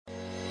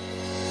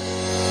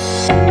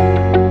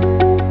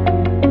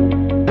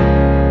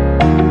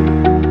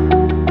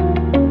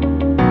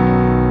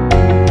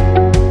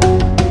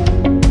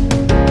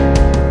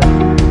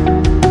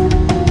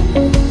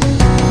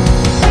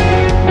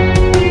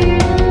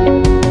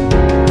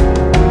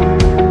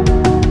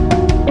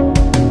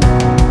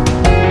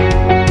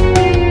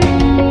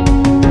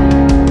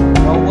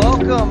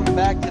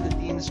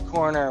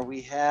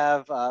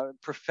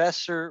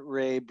Professor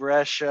Ray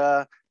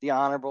Brescia, the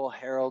Honorable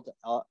Harold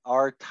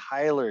R.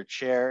 Tyler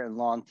Chair in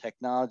Law and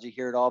Technology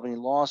here at Albany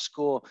Law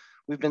School.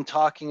 We've been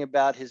talking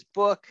about his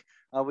book,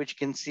 which you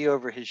can see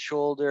over his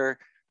shoulder,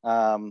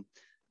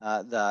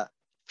 The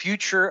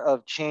Future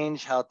of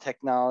Change, How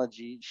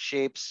Technology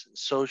Shapes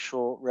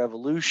Social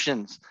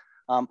Revolutions.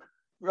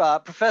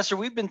 Professor,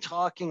 we've been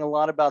talking a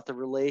lot about the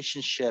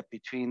relationship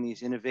between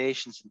these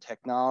innovations in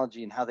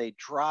technology and how they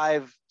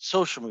drive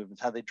social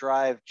movements, how they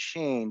drive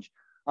change.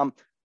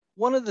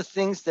 One of the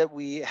things that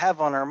we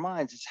have on our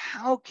minds is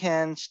how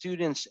can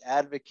students,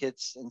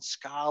 advocates, and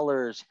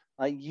scholars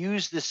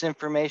use this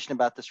information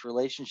about this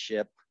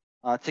relationship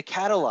to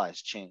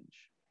catalyze change?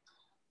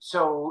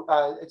 So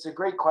it's a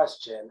great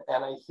question.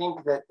 And I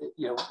think that,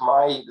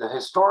 the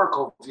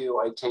historical view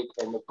I take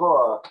in the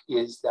book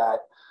is that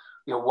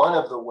one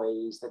of the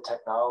ways that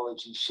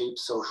technology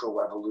shapes social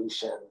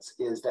revolutions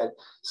is that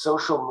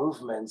social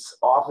movements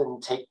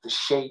often take the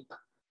shape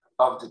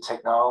of the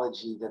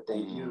technology that they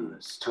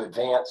use to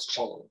advance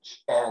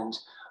change. And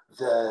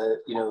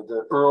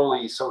the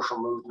early social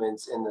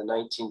movements in the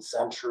 19th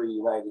century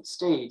United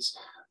States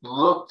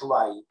looked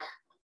like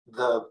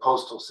the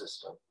postal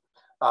system.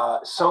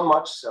 So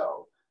much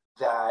so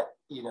that,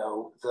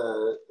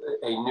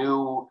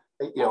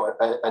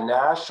 a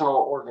national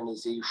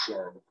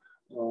organization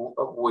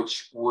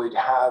which would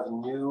have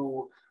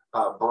new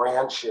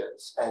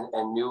branches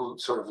and new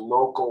sort of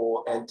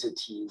local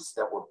entities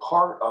that were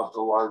part of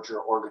the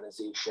larger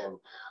organization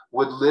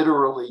would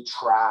literally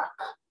track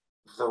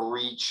the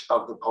reach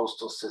of the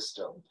postal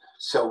system.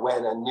 So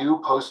when a new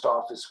post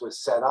office was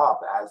set up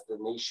as the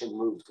nation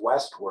moved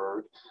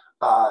westward,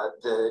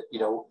 that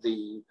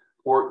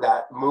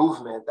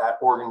movement, that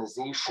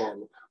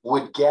organization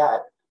would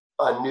get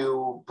a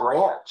new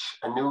branch,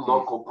 a new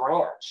local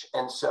branch.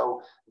 And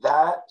so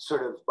that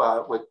sort of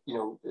what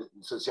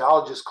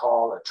sociologists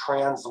call a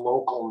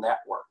translocal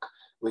network,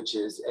 which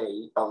is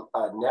a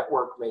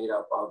network made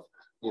up of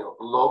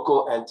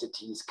local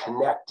entities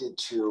connected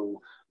to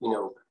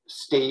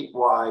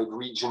statewide,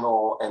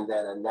 regional, and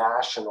then a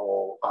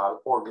national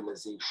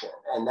organization.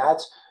 And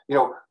that's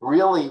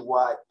really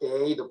what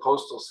the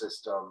postal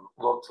system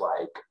looked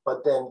like,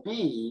 but then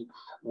B,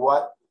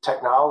 what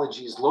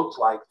technologies looked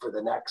like for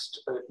the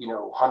next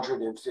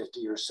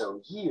 150 or so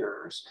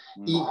years,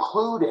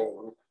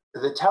 including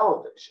the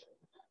television.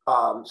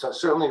 So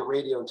certainly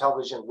radio and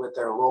television with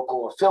their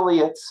local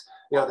affiliates,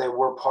 they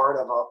were part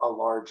of a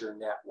larger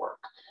network.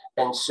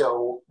 And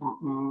so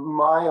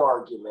my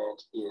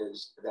argument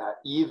is that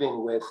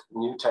even with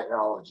new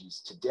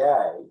technologies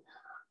today,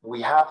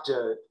 we have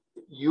to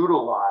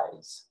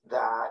utilize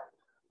that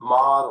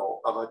model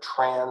of a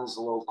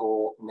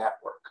translocal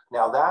network.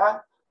 Now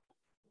that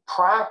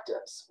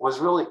practice was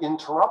really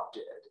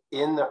interrupted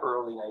in the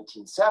early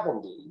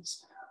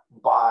 1970s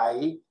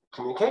by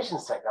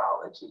communications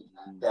technology,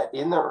 that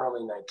in the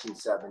early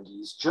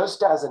 1970s,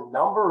 just as a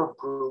number of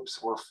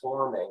groups were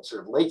forming,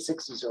 sort of late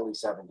 60s, early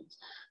 70s,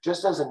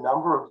 just as a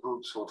number of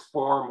groups were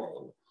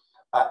forming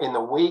in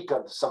the wake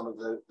of some of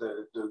the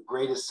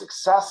greatest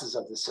successes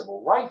of the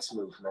civil rights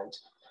movement,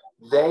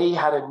 they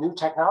had a new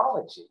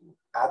technology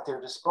at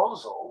their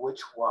disposal,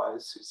 which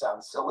was, it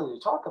sounds silly to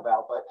talk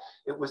about, but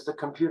it was the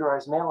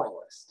computerized mailing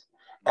list.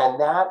 And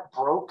that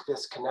broke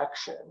this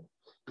connection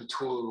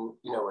between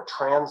a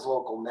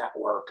translocal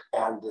network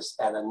and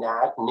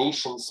a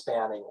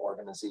nation-spanning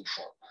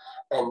organization.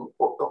 And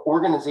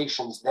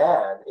organizations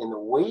then, in the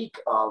wake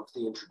of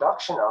the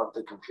introduction of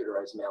the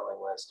computerized mailing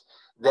list,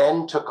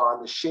 then took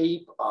on the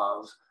shape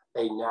of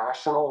a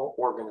national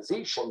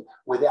organization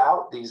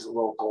without these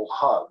local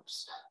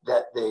hubs,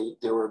 that they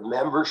were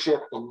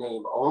membership in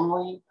name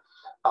only,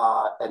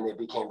 and they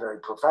became very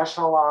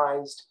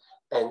professionalized.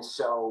 And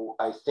so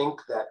I think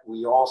that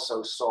we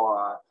also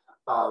saw,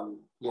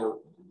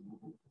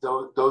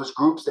 those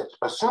groups that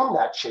assumed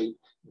that shape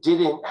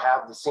didn't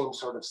have the same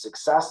sort of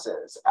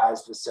successes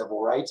as the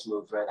civil rights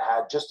movement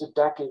had just a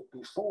decade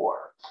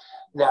before.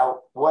 Now,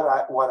 what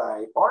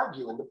I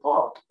argue in the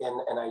book,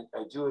 and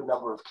I do a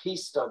number of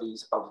case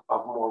studies of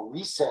more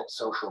recent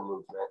social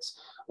movements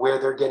where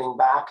they're getting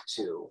back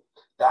to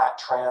that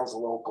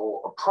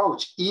translocal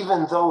approach,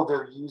 even though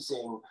they're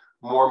using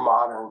more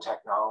modern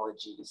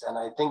technologies. And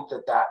I think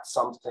that that's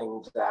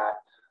something that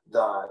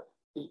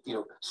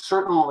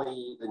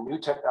certainly the new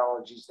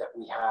technologies that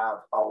we have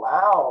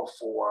allow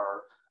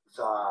for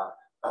the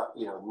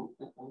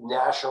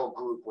national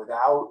group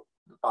without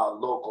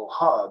local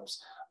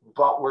hubs,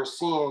 but we're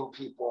seeing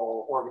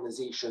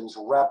organizations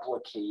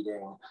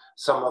replicating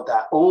some of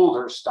that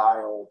older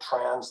style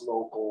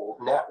translocal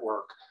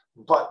network,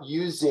 but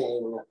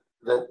using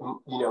the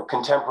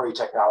contemporary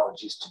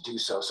technologies to do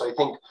so. So I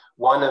think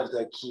one of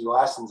the key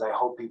lessons I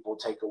hope people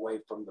take away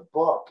from the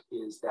book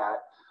is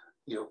that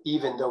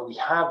even though we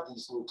have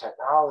these new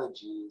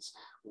technologies,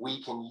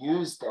 we can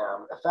use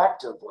them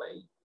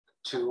effectively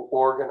to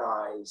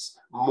organize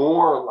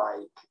more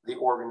like the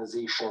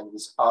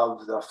organizations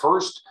of the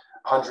first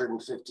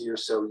 150 or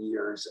so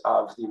years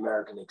of the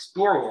American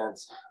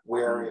experience,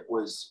 where it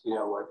was,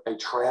 a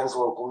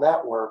translocal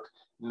network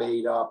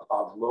made up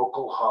of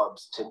local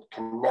hubs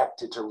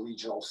connected to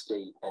regional,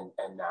 state, and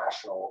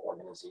national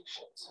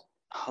organizations.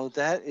 Oh,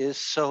 that is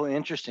so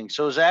interesting.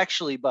 So it's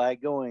actually by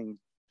going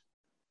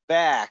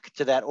back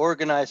to that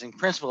organizing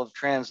principle of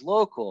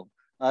translocal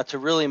to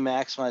really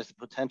maximize the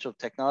potential of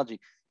technology.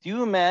 Do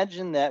you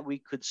imagine that we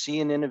could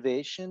see an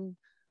innovation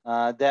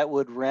that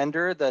would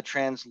render the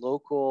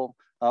translocal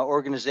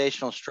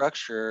organizational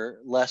structure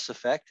less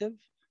effective?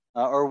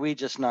 Or are we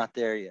just not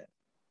there yet?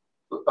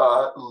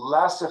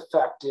 Less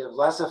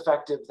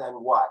effective than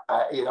what?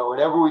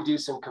 Whenever we do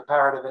some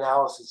comparative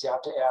analysis, you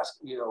have to ask,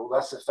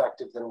 less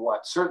effective than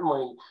what?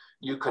 Certainly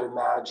you could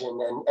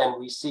imagine, and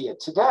we see it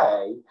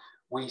today,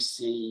 we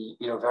see,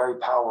 very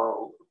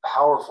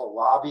powerful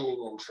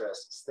lobbying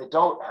interests that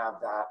don't have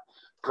that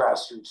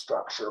grassroots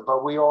structure,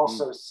 but we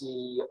also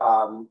see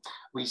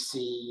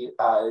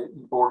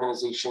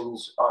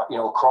organizations,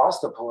 across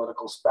the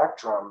political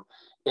spectrum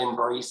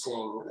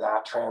embracing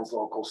that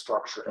translocal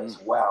structure as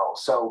well.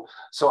 So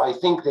I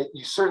think that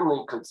you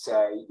certainly could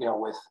say,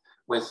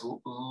 with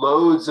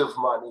loads of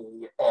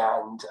money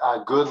and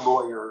good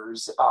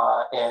lawyers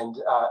and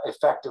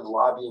effective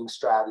lobbying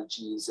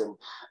strategies and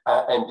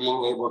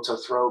being able to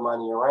throw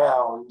money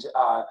around,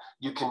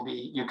 you can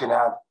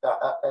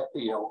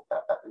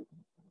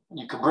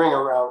bring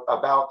around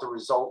about the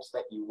results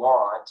that you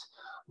want,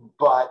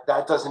 but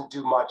that doesn't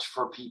do much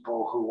for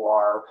people who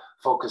are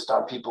focused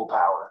on people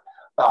power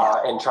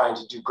and trying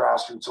to do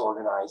grassroots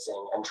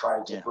organizing and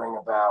trying to bring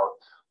about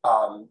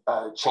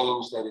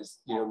change that is,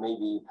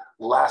 maybe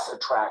less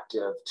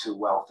attractive to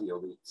wealthy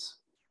elites.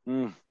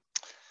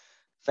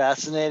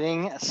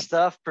 Fascinating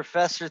stuff.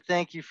 Professor,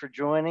 thank you for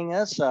joining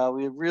us.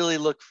 We really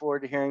look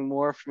forward to hearing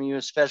more from you,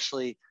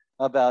 especially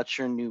about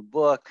your new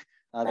book,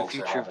 The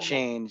Future of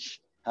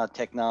Change, How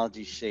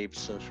Technology Shapes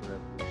Social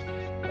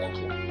Revolution. Thank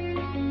you.